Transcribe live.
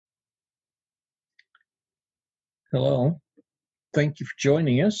Hello. Thank you for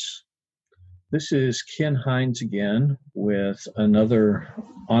joining us. This is Ken Hines again with another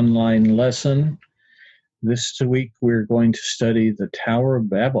online lesson. This week we're going to study the Tower of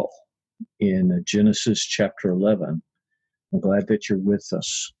Babel in Genesis chapter 11. I'm glad that you're with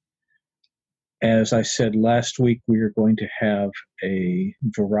us. As I said last week, we are going to have a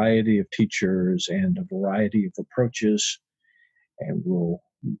variety of teachers and a variety of approaches, and we'll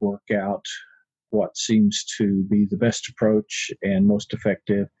work out what seems to be the best approach and most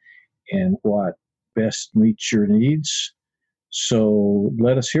effective and what best meets your needs. So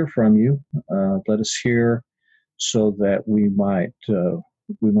let us hear from you. Let us hear so that we might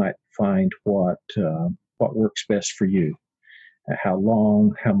find what works best for you. How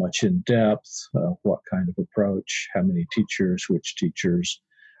long, how much in depth, what kind of approach, how many teachers, which teachers,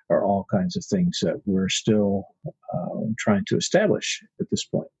 are all kinds of things that we're still trying to establish at this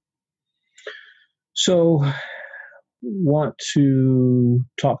point. So, want to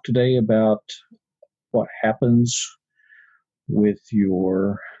talk today about what happens with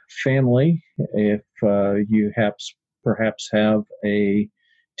your family if you perhaps have a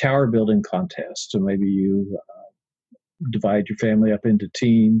tower building contest. So maybe you divide your family up into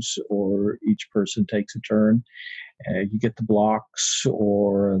teams, or each person takes a turn. You get the blocks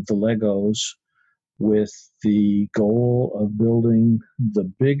or the Legos with the goal of building the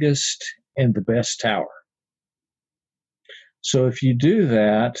biggest and the best tower. So if you do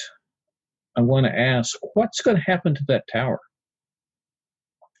that, I want to ask, what's going to happen to that tower?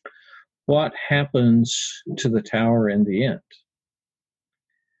 What happens to the tower in the end?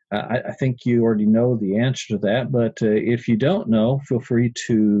 I think you already know the answer to that, but if you don't know, feel free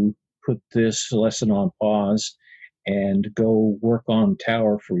to put this lesson on pause and go work on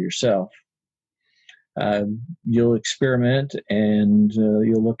tower for yourself. You'll experiment and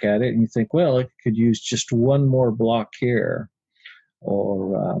you'll look at it and you think, well, I could use just one more block here,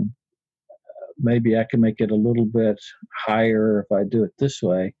 or maybe I can make it a little bit higher if I do it this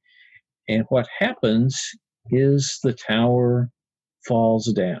way. And what happens is the tower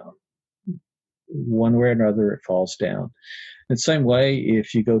falls down. One way or another, it falls down. In the same way,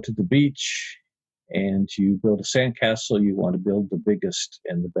 if you go to the beach and you build a sandcastle, you want to build the biggest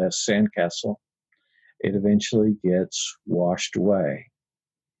and the best sandcastle. It eventually gets washed away.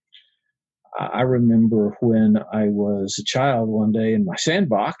 I remember when I was a child one day in my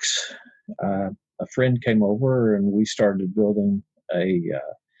sandbox, a friend came over and we started building a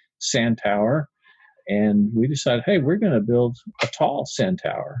sand tower, and we decided, hey, we're going to build a tall sand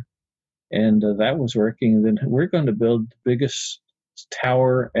tower. And that was working. And then we're going to build the biggest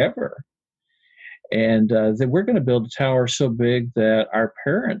tower ever. And then we're going to build a tower so big that our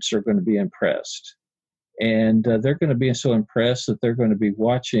parents are going to be impressed. And they're going to be so impressed that they're going to be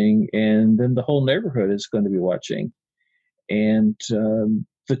watching, and then the whole neighborhood is going to be watching. And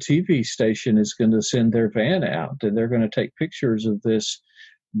the TV station is going to send their van out, and they're going to take pictures of this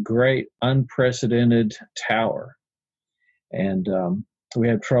great, unprecedented tower. And we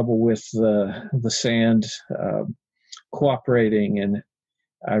had trouble with the sand cooperating, and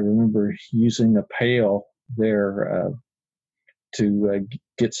I remember using a pail there to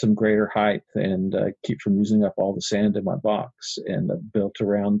get some greater height and keep from using up all the sand in my box, and built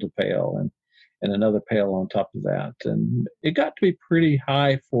around the pail and another pail on top of that. And it got to be pretty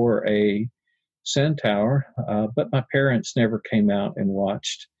high for a sand tower, but my parents never came out and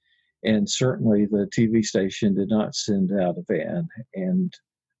watched. And certainly the TV station did not send out a van, and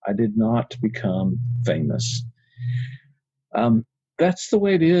I did not become famous. That's the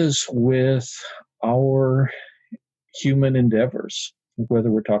way it is with our human endeavors, whether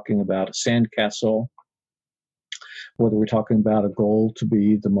we're talking about a sandcastle, whether we're talking about a goal to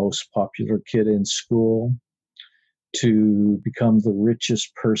be the most popular kid in school, to become the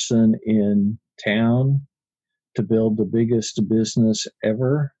richest person in town, to build the biggest business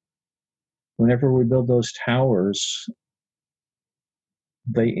ever. Whenever we build those towers,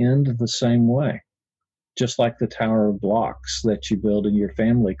 they end the same way, just like the tower of blocks that you build in your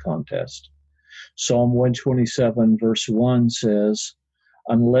family contest. Psalm 127 verse 1 says,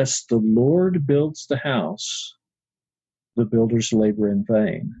 unless the Lord builds the house, the builders labor in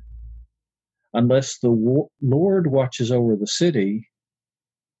vain. Unless the Lord watches over the city,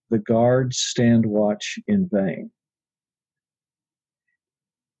 the guards stand watch in vain.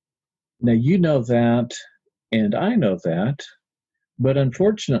 Now, you know that, and I know that, but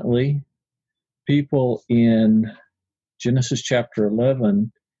unfortunately, people in Genesis chapter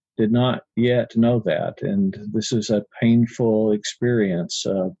 11 did not yet know that, and this is a painful experience,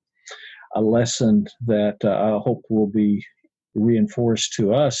 a lesson that I hope will be reinforced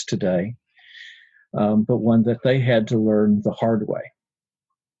to us today. but one that they had to learn the hard way.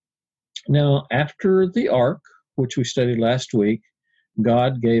 Now, after the ark, which we studied last week,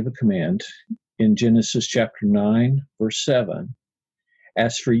 God gave a command in Genesis chapter 9, verse 7.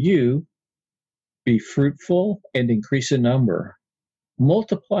 As for you, be fruitful and increase in number,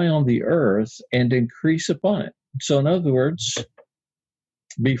 multiply on the earth and increase upon it. So, in other words,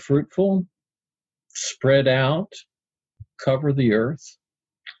 be fruitful, spread out, cover the earth.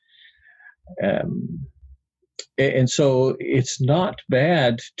 And so it's not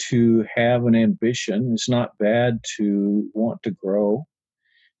bad to have an ambition. It's not bad to want to grow,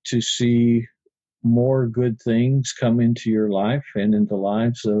 to see more good things come into your life and in the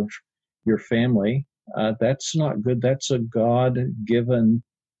lives of your family. That's not good. That's a God-given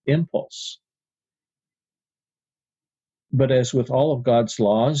impulse. But as with all of God's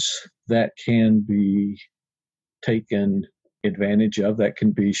laws, that can be taken advantage of, that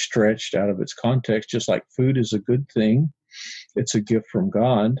can be stretched out of its context, just like food is a good thing. It's a gift from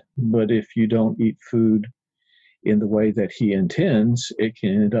God. But if you don't eat food in the way that He intends, it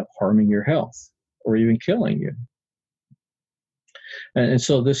can end up harming your health or even killing you. And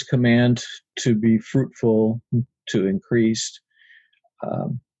so this command to be fruitful, to increase,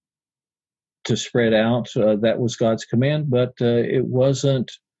 to spread out, that was God's command, but it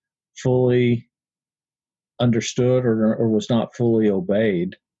wasn't fully understood or was not fully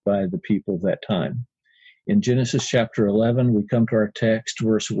obeyed by the people of that time. In Genesis chapter 11, we come to our text,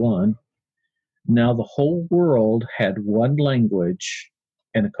 verse 1. Now the whole world had one language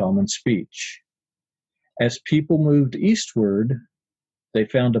and a common speech. As people moved eastward, they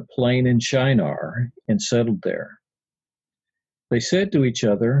found a plain in Shinar and settled there. They said to each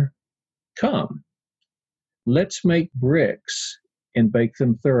other, "Come, let's make bricks and bake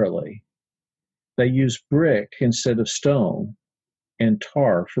them thoroughly." They used brick instead of stone and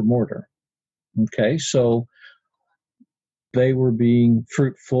tar for mortar. Okay, so they were being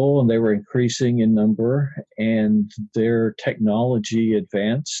fruitful and they were increasing in number, and their technology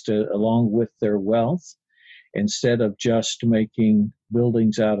advanced along with their wealth. Instead of just making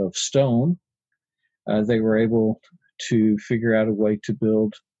buildings out of stone, they were able to figure out a way to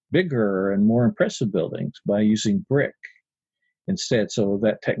build bigger and more impressive buildings by using brick instead. So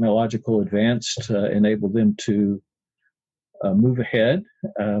that technological advance enabled them to move ahead.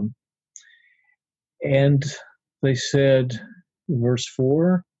 And they said, verse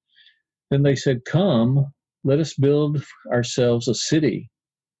 4, then they said, "Come, let us build ourselves a city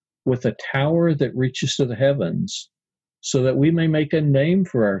with a tower that reaches to the heavens, so that we may make a name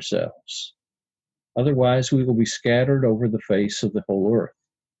for ourselves. Otherwise, we will be scattered over the face of the whole earth."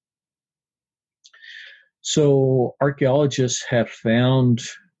 So archaeologists have found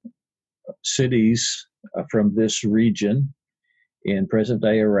cities from this region in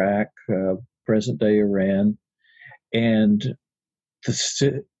present-day Iraq, present-day Iran, and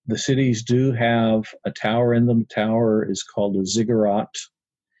the cities do have a tower in them. The tower is called a ziggurat,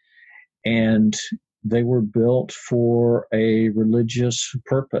 and they were built for a religious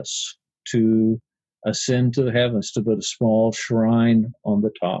purpose, to ascend to the heavens, to put a small shrine on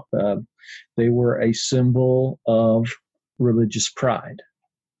the top. They were a symbol of religious pride.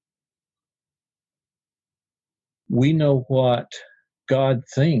 We know what God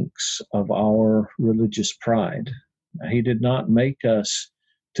thinks of our religious pride. He did not make us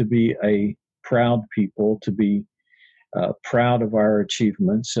to be a proud people, to be proud of our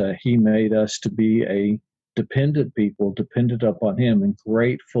achievements. He made us to be a dependent people, dependent upon Him and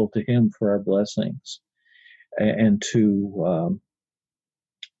grateful to Him for our blessings, and to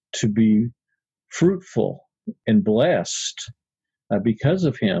be fruitful and blessed because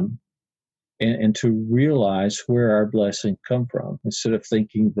of Him, and to realize where our blessing come from, instead of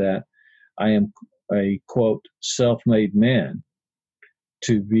thinking that I am a, quote, self-made man,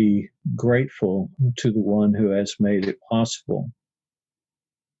 to be grateful to the one who has made it possible.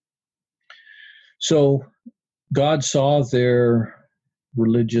 So God saw their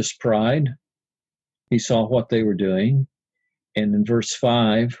religious pride. He saw what they were doing. And in verse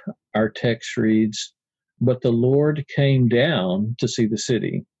 5, our text reads, "But the Lord came down to see the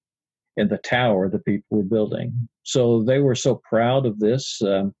city and the tower the people were building." So they were so proud of this.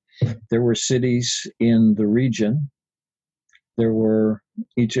 There were cities in the region. There were,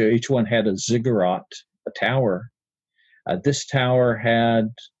 each one had a ziggurat, a tower. This tower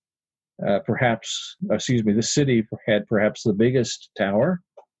had the city had perhaps the biggest tower.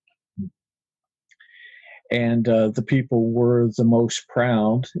 And the people were the most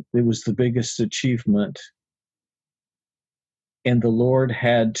proud. It was the biggest achievement. And the Lord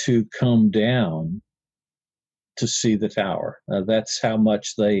had to come down to see the tower. That's how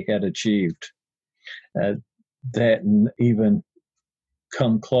much they had achieved. uh, that even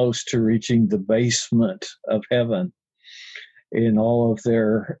come close to reaching the basement of heaven in all of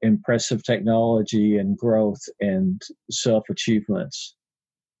their impressive technology and growth and self-achievements.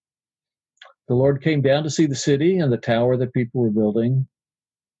 The Lord came down to see the city and the tower that people were building.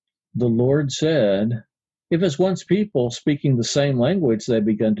 The Lord said, if as once people speaking the same language they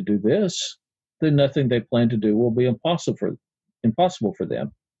begun to do this, then nothing they plan to do will be impossible for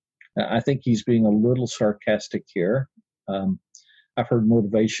them. I think he's being a little sarcastic here. I've heard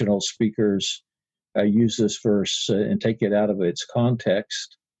motivational speakers use this verse and take it out of its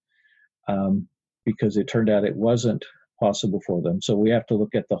context because it turned out it wasn't possible for them. So we have to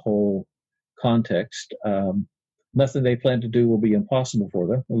look at the whole context. Nothing they plan to do will be impossible for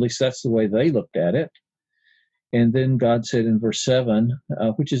them. At least that's the way they looked at it. And then God said in verse 7,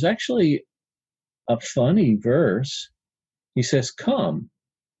 which is actually a funny verse, he says, come.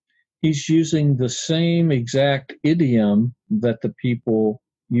 He's using the same exact idiom that the people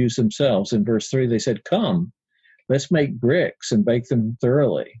use themselves. In verse 3, they said, come, let's make bricks and bake them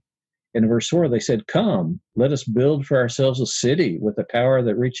thoroughly. In verse 4, they said, come, let us build for ourselves a city with a tower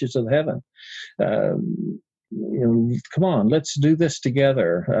that reaches to heaven. Come on, let's do this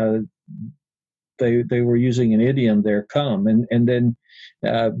together. They were using an idiom there, come. And then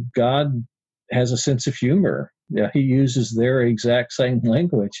God has a sense of humor. He uses their exact same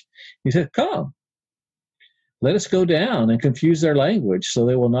language. He said, come, let us go down and confuse their language so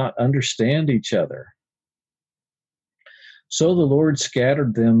they will not understand each other. So the Lord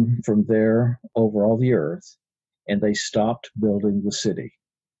scattered them from there over all the earth, and they stopped building the city.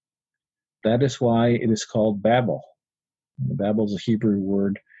 That is why it is called Babel. Babel is a Hebrew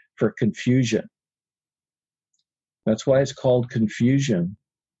word for confusion. That's why it's called confusion,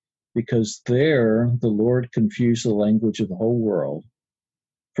 because there the Lord confused the language of the whole world.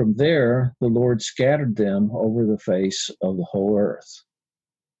 From there, the Lord scattered them over the face of the whole earth.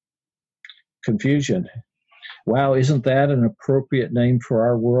 Confusion. Wow, isn't that an appropriate name for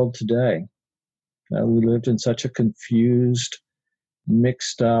our world today? We lived in such a confused,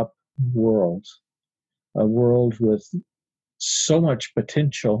 mixed up world, a world with so much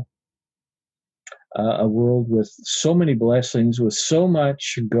potential, a world with so many blessings, with so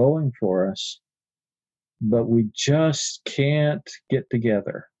much going for us, but we just can't get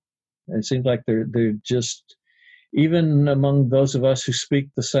together. It seems like they're just, even among those of us who speak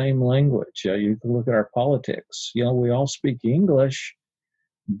the same language, you can look at our politics. We all speak English,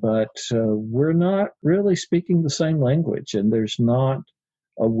 but we're not really speaking the same language, and there's not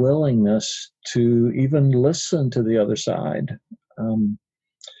a willingness to even listen to the other side.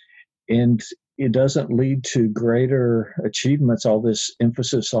 And it doesn't lead to greater achievements. All this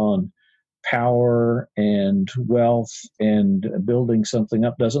emphasis on power and wealth and building something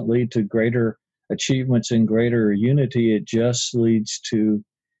up doesn't lead to greater achievements and greater unity. It just leads to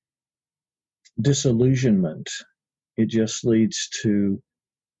disillusionment. It just leads to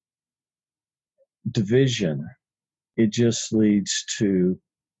division. It just leads to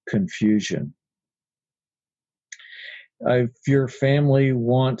confusion. If your family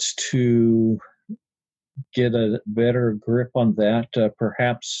wants to get a better grip on that,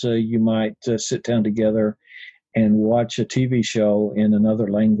 perhaps you might sit down together and watch a TV show in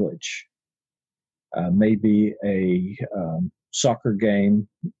another language. Maybe a soccer game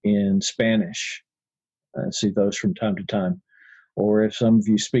in Spanish. See those from time to time. Or if some of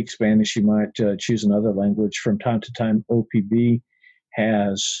you speak Spanish, you might choose another language. From time to time, OPB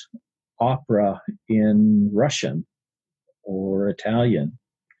has opera in Russian or Italian.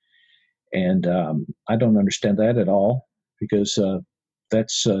 And I don't understand that at all, because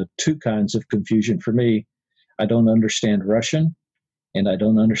that's two kinds of confusion for me. I don't understand Russian, and I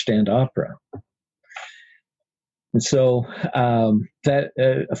don't understand opera. And so that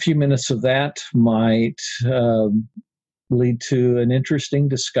a few minutes of that might lead to an interesting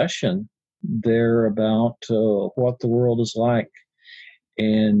discussion there about what the world is like,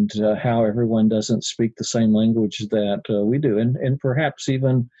 and how everyone doesn't speak the same language that we do. And perhaps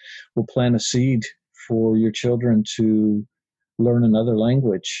even we'll plant a seed for your children to learn another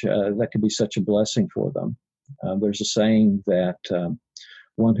language. That could be such a blessing for them. There's a saying that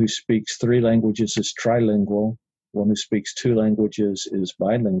one who speaks 3 languages is trilingual, one who speaks 2 languages is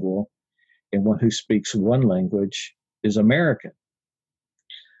bilingual, and one who speaks 1 language is American.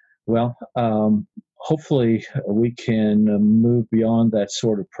 Well, hopefully we can move beyond that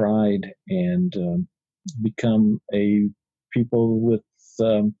sort of pride and become a people with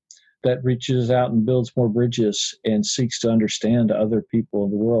that reaches out and builds more bridges and seeks to understand other people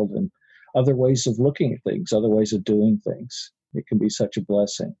in the world and other ways of looking at things, other ways of doing things. It can be such a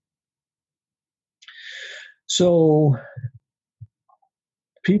blessing. So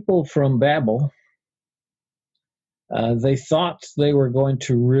people from Babel, they thought they were going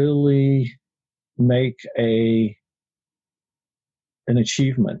to really make an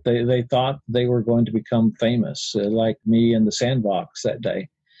achievement. They thought they were going to become famous, like me in the sandbox that day.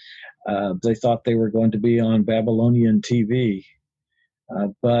 They thought they were going to be on Babylonian TV,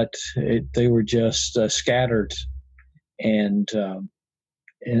 but they were just scattered and,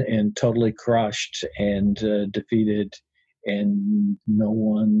 and totally crushed and defeated, and no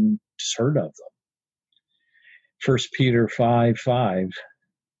one just heard of them. 1 Peter 5:5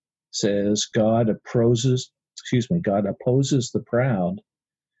 says, God opposes the proud,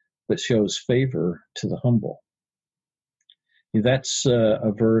 but shows favor to the humble. That's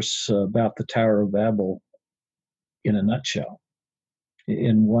a verse about the Tower of Babel in a nutshell.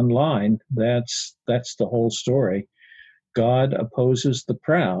 In one line, that's the whole story. God opposes the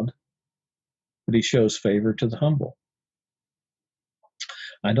proud, but he shows favor to the humble.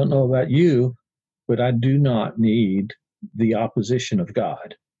 I don't know about you, but I do not need the opposition of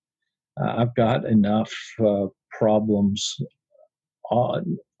God. I've got enough problems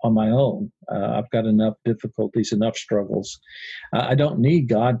on my own. I've got enough difficulties, enough struggles. I don't need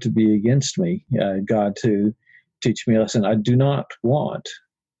God to be against me, God to teach me a lesson. I do not want,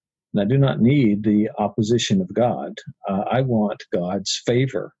 and I do not need the opposition of God. I want God's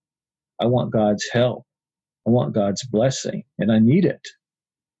favor. I want God's help. I want God's blessing, and I need it.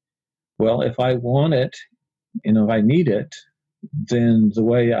 Well, if I want it, and if I need it, then the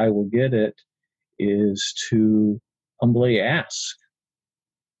way I will get it is to humbly ask,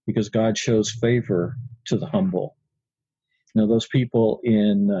 because God shows favor to the humble. Those people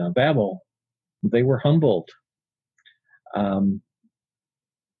in Babel, they were humbled.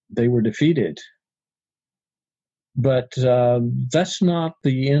 They were defeated. But that's not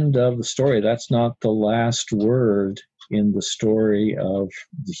the end of the story. That's not the last word in the story of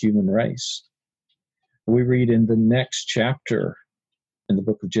the human race. We read in the next chapter in the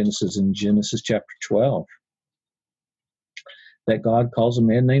book of Genesis, in Genesis chapter 12, that God calls a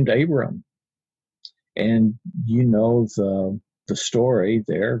man named Abram. And you know the story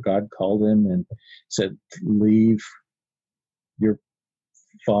there. God called him and said, leave your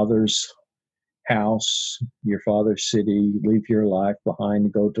father's house, your father's city, leave your life behind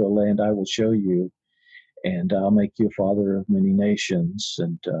and go to a land I will show you, and I'll make you a father of many nations,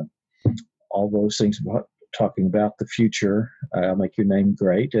 and all those things about talking about the future. I'll make your name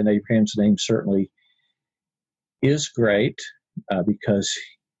great. And Abraham's name certainly is great because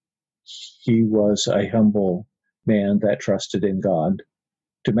he was a humble man that trusted in God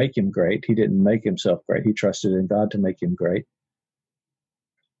to make him great. He didn't make himself great. He trusted in God to make him great.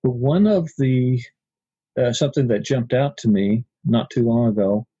 But one of the something that jumped out to me not too long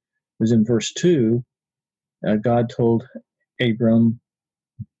ago was in verse 2. God told Abram,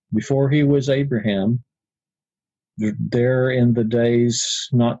 before he was Abraham, there in the days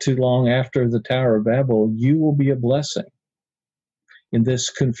not too long after the Tower of Babel, you will be a blessing. In this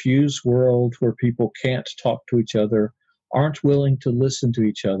confused world where people can't talk to each other, aren't willing to listen to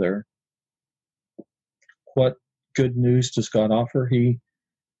each other, what good news does God offer? He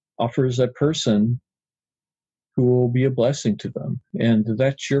offers a person who will be a blessing to them. And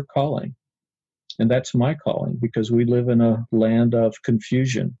that's your calling. And that's my calling, because we live in a land of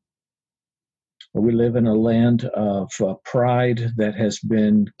confusion. We live in a land of pride that has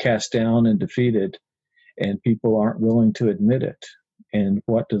been cast down and defeated, and people aren't willing to admit it. And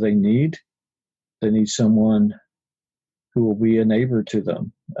what do they need? They need someone who will be a neighbor to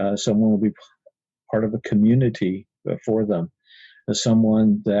them. Someone will be part of a community for them.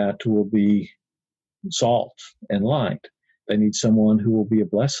 Someone that will be salt and light. They need someone who will be a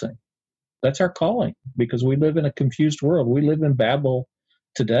blessing. That's our calling, because we live in a confused world. We live in Babel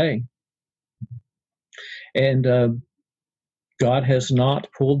today. And God has not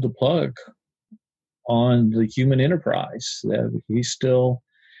pulled the plug on the human enterprise. He still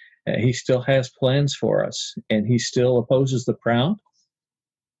has plans for us, and he still opposes the proud,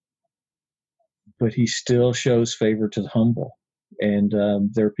 but he still shows favor to the humble. And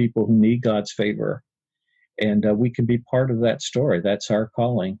there are people who need God's favor, and we can be part of that story. That's our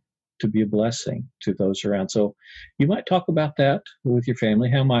calling, to be a blessing to those around. So you might talk about that with your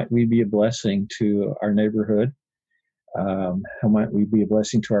family. How might we be a blessing to our neighborhood? How might we be a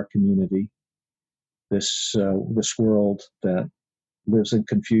blessing to our community? This world that lives in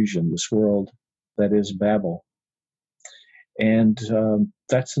confusion, this world that is Babel. And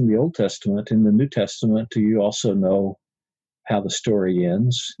that's in the Old Testament. In the New Testament, you also know how the story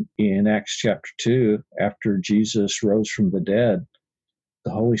ends. In Acts chapter 2, after Jesus rose from the dead,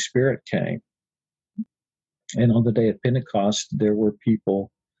 the Holy Spirit came. And on the day of Pentecost, there were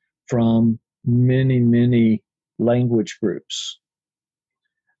people from many, many language groups.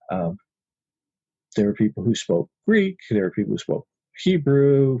 There were people who spoke Greek, there were people who spoke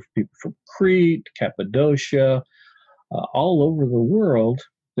Hebrew, people from Crete, Cappadocia, all over the world.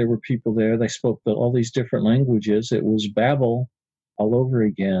 There were people there. They spoke all these different languages. It was Babel all over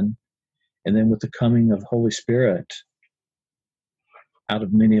again. And then with the coming of the Holy Spirit, out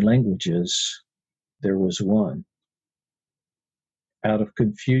of many languages, there was one. Out of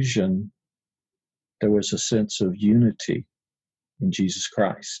confusion, there was a sense of unity in Jesus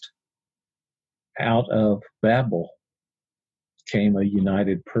Christ. Out of Babel came a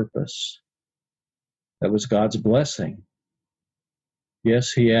united purpose. That was God's blessing.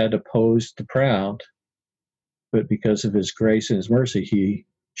 Yes, he had opposed the proud, but because of his grace and his mercy, he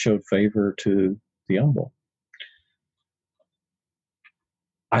showed favor to the humble.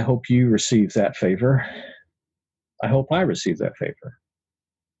 I hope you receive that favor. I hope I receive that favor.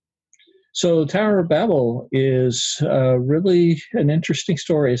 So Tower of Babel is really an interesting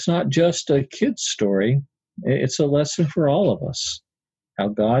story. It's not just a kid's story. It's a lesson for all of us. How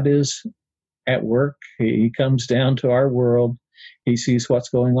God is at work. He comes down to our world. He sees what's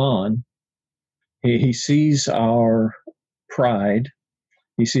going on. He sees our pride.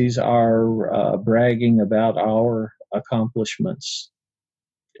 He sees our bragging about our accomplishments.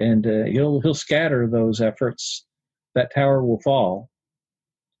 And he'll scatter those efforts. That tower will fall.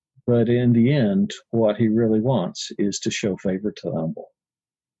 But in the end, what he really wants is to show favor to the humble.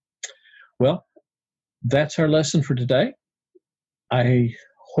 Well, that's our lesson for today. I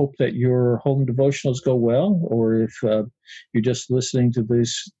hope that your home devotionals go well, or if you're just listening to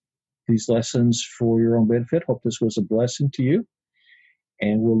these lessons for your own benefit, hope this was a blessing to you.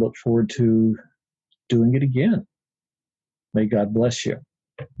 And we'll look forward to doing it again. May God bless you.